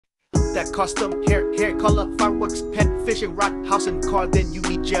that custom hair color, fireworks, pen, fishing rod, house and car. Then you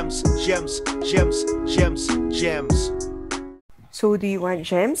need gems, gems, gems, gems, gems. So do you want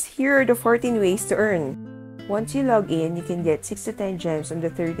gems? Here are the 14 ways to earn. Once you log in, you can get 6 to 10 gems on the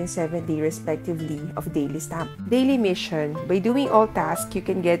 3rd and 7th day respectively of daily stamp. Daily mission. By doing all tasks, you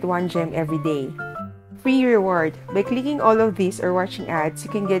can get 1 gem every day. Free reward. By clicking all of these or watching ads, you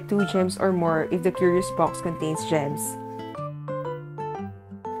can get 2 gems or more if the curious box contains gems.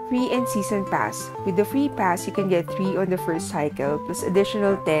 Free and season pass. With the free pass, you can get 3 on the first cycle plus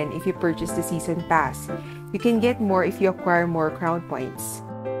additional 10 if you purchase the season pass. You can get more if you acquire more crown points.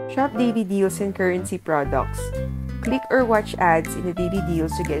 Shop daily deals and currency products. Click or watch ads in the daily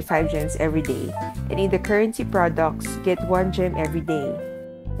deals to get 5 gems every day, and in the currency products, get 1 gem every day.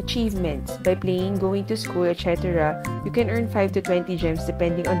 Achievements. By playing, going to school, etc., you can earn 5 to 20 gems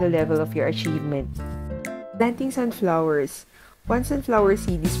depending on the level of your achievement. Planting sunflowers. 1 sunflower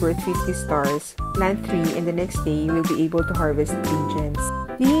seed is worth 50 stars. Plant 3 and the next day you will be able to harvest 3 gems.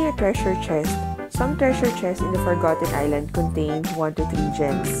 Cleaning a treasure chest. Some treasure chests in the Forgotten Island contain 1 to 3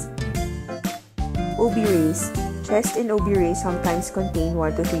 gems. OB race. Chests in OB race sometimes contain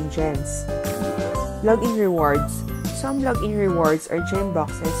 1 to 3 gems. Login rewards. Some login rewards are gem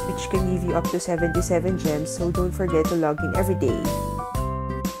boxes which can give you up to 77 gems, so don't forget to log in every day.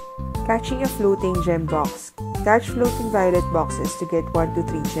 Catching a floating gem box. Catch floating violet boxes to get 1 to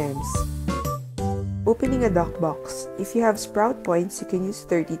 3 gems. Opening a duck box. If you have sprout points, you can use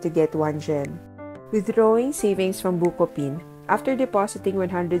 30 to get 1 gem. Withdrawing savings from Bukopin. After depositing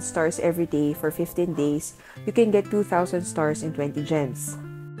 100 stars every day for 15 days, you can get 2,000 stars and 20 gems.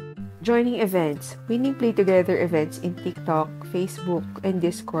 Joining events. Winning Play Together events in TikTok, Facebook, and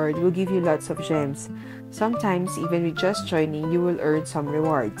Discord will give you lots of gems. Sometimes, even with just joining, you will earn some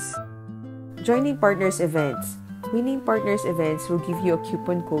rewards. Joining Partners events. Winning Partners events will give you a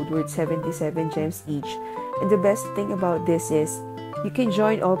coupon code worth 77 gems each, and the best thing about this is, you can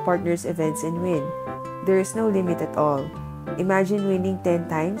join all Partners events and win. There is no limit at all. Imagine winning 10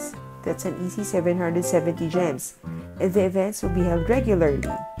 times, that's an easy 770 gems, and the events will be held regularly.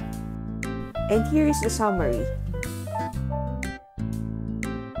 And here is the summary.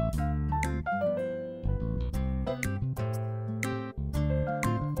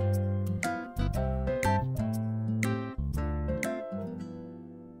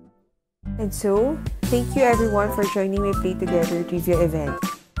 And so, thank you everyone for joining my Play Together trivia event.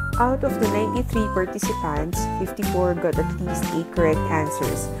 Out of the 93 participants, 54 got at least 8 correct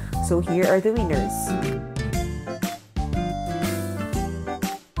answers. So here are the winners.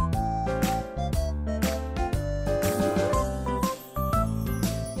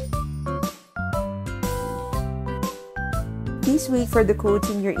 Please wait for the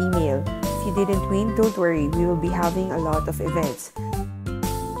codes in your email. If you didn't win, don't worry, we will be having a lot of events.